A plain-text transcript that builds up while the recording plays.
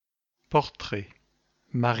Portrait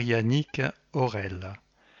Marie-Annick Aurel.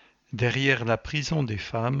 Derrière la prison des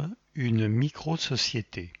femmes, une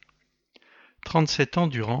micro-société. 37 ans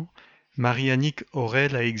durant, Marie-Annick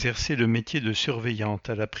Aurel a exercé le métier de surveillante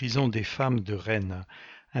à la prison des femmes de Rennes,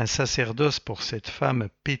 un sacerdoce pour cette femme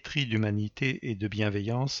pétrie d'humanité et de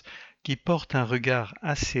bienveillance qui porte un regard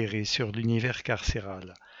acéré sur l'univers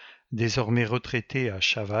carcéral. Désormais retraitée à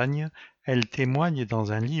Chavagne, elle témoigne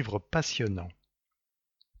dans un livre passionnant.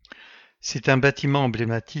 C'est un bâtiment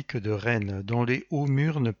emblématique de Rennes dont les hauts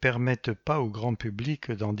murs ne permettent pas au grand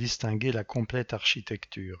public d'en distinguer la complète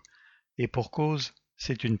architecture. Et pour cause,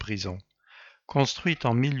 c'est une prison. Construite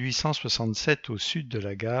en 1867 au sud de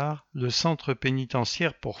la gare, le centre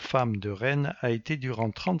pénitentiaire pour femmes de Rennes a été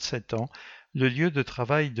durant 37 ans le lieu de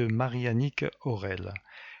travail de Marie-Annick Aurel.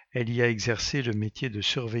 Elle y a exercé le métier de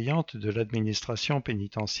surveillante de l'administration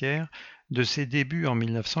pénitentiaire de ses débuts en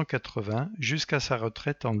 1980 jusqu'à sa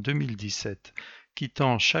retraite en 2017,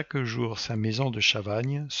 quittant chaque jour sa maison de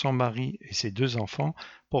Chavagne, son mari et ses 2 enfants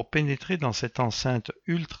pour pénétrer dans cette enceinte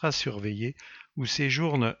ultra surveillée où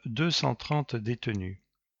séjournent 230 détenus.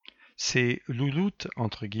 Ces louloutes,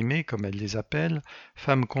 entre guillemets, comme elle les appelle,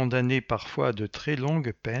 femmes condamnées parfois à de très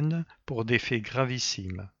longues peines pour des faits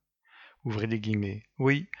gravissimes. Ouvrez les guillemets.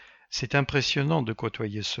 Oui, c'est impressionnant de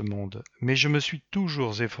côtoyer ce monde, mais je me suis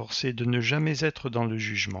toujours efforcé de ne jamais être dans le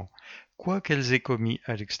jugement. Quoi qu'elles aient commis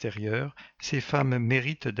à l'extérieur, ces femmes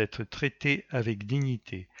méritent d'être traitées avec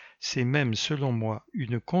dignité. C'est même, selon moi,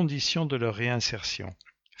 une condition de leur réinsertion.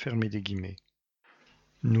 Fermez les guillemets.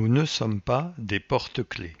 Nous ne sommes pas des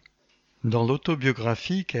porte-clés. Dans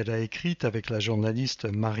l'autobiographie qu'elle a écrite avec la journaliste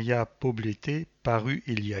Maria Pobleté, parue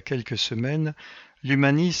il y a quelques semaines,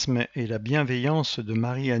 l'humanisme et la bienveillance de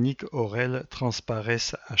Marie-Annick Aurel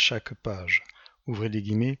transparaissent à chaque page. Ouvrez les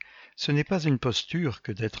guillemets, ce n'est pas une posture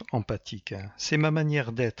que d'être empathique, c'est ma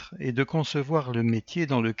manière d'être et de concevoir le métier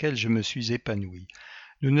dans lequel je me suis épanoui.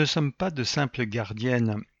 Nous ne sommes pas de simples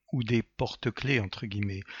gardiennes ou des porte-clés entre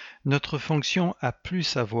guillemets. Notre fonction a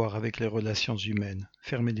plus à voir avec les relations humaines,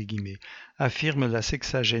 fermez les guillemets, affirme la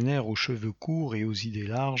sexagénaire aux cheveux courts et aux idées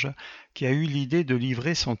larges, qui a eu l'idée de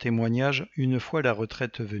livrer son témoignage une fois la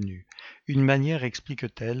retraite venue. Une manière,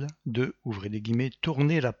 explique-t-elle, de, ouvrez les guillemets,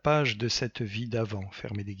 tourner la page de cette vie d'avant,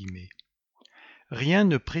 fermez les guillemets. Rien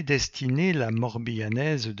ne prédestinait la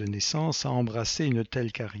Morbihanaise de naissance à embrasser une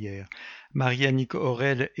telle carrière. Marie-Annick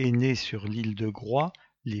Aurel est née sur l'île de Groix,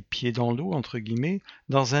 les pieds dans l'eau, entre guillemets,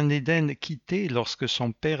 dans un Éden quitté lorsque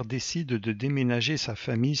son père décide de déménager sa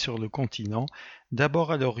famille sur le continent,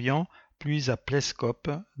 d'abord à l'Orient, puis à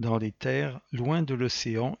Plescope, dans les terres, loin de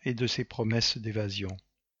l'océan et de ses promesses d'évasion.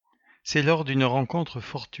 C'est lors d'une rencontre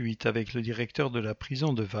fortuite avec le directeur de la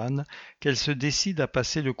prison de Vannes qu'elle se décide à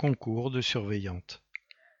passer le concours de surveillante.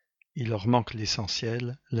 Il leur manque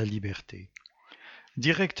l'essentiel, la liberté.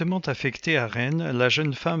 Directement affectée à Rennes, la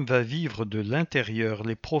jeune femme va vivre de l'intérieur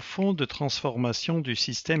les profondes transformations du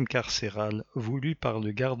système carcéral voulu par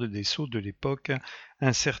le garde des Sceaux de l'époque,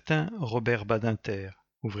 un certain Robert Badinter.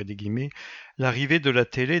 Ouvrez des guillemets, l'arrivée de la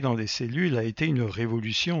télé dans les cellules a été une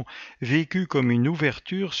révolution, vécue comme une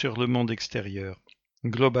ouverture sur le monde extérieur.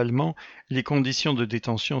 Globalement, les conditions de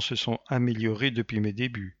détention se sont améliorées depuis mes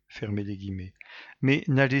débuts, fermez les guillemets. Mais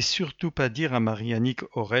n'allez surtout pas dire à Marie-Annick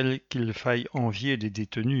Aurel qu'il faille envier les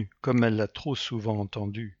détenus, comme elle l'a trop souvent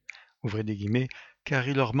entendu, ouvrez des guillemets, car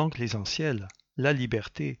il leur manque l'essentiel, la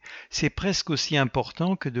liberté. C'est presque aussi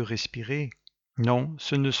important que de respirer. Non,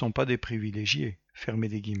 ce ne sont pas des privilégiés, fermez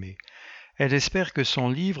les guillemets. Elle espère que son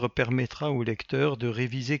livre permettra au lecteur de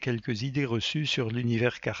réviser quelques idées reçues sur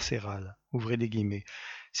l'univers carcéral. Ouvrez les guillemets.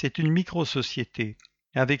 C'est une micro-société,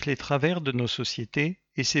 avec les travers de nos sociétés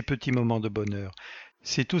et ses petits moments de bonheur.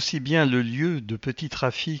 C'est aussi bien le lieu de petits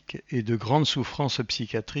trafics et de grandes souffrances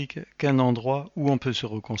psychiatriques qu'un endroit où on peut se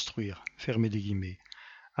reconstruire. Fermez les guillemets.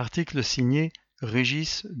 Article signé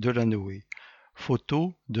Régis Delanoë.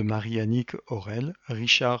 Photo de Marie-Annick Aurel,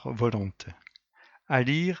 Richard Volentin. À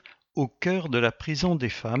lire Au cœur de la prison des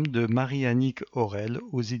femmes de Marie-Annick Aurel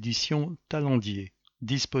aux éditions Talendier,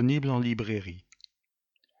 disponible en librairie.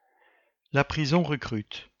 La prison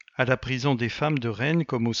recrute. À la prison des femmes de Rennes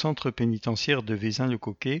comme au centre pénitentiaire de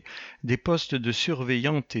Vezin-le-Coquet, des postes de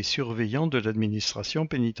surveillantes et surveillants de l'administration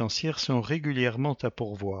pénitentiaire sont régulièrement à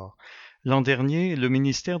pourvoir. L'an dernier, le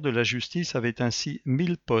ministère de la Justice avait ainsi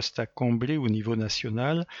 1000 postes à combler au niveau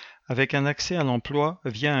national, avec un accès à l'emploi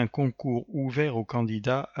via un concours ouvert aux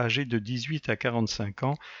candidats âgés de 18 à 45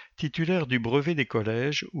 ans, titulaires du brevet des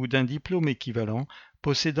collèges ou d'un diplôme équivalent,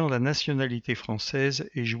 possédant la nationalité française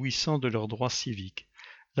et jouissant de leurs droits civiques.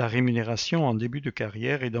 La rémunération en début de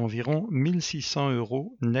carrière est d'environ 1 600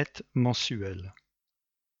 € net mensuels.